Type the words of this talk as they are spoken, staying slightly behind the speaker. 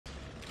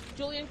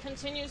Julian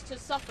continues to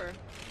suffer.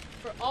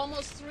 For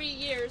almost 3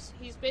 years,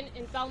 he's been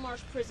in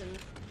Belmarsh prison,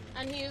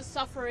 and he is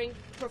suffering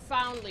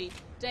profoundly,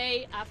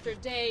 day after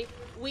day,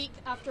 week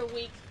after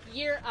week,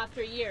 year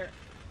after year.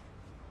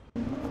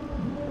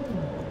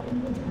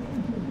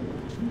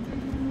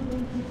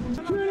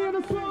 Julian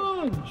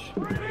Assange!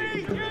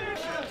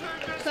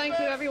 Thank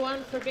you,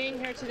 everyone, for being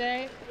here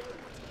today.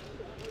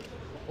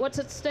 What's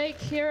at stake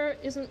here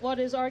isn't what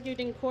is argued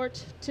in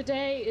court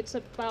today. It's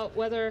about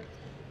whether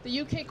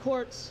the UK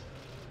courts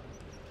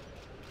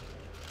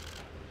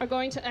are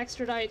going to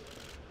extradite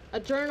a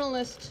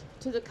journalist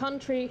to the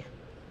country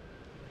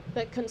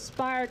that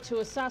conspired to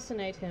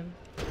assassinate him.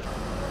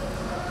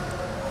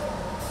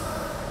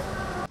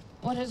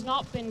 What has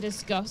not been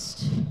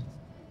discussed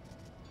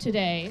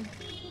today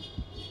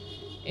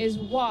is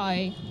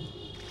why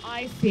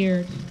I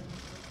feared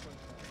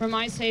for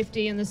my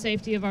safety and the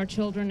safety of our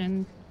children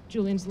and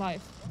Julian's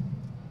life.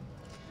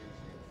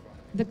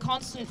 The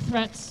constant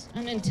threats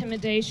and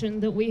intimidation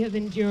that we have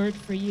endured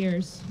for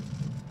years,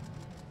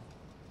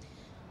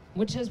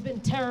 which has been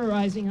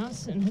terrorizing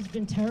us and has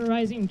been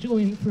terrorizing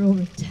Julian for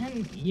over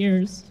 10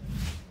 years.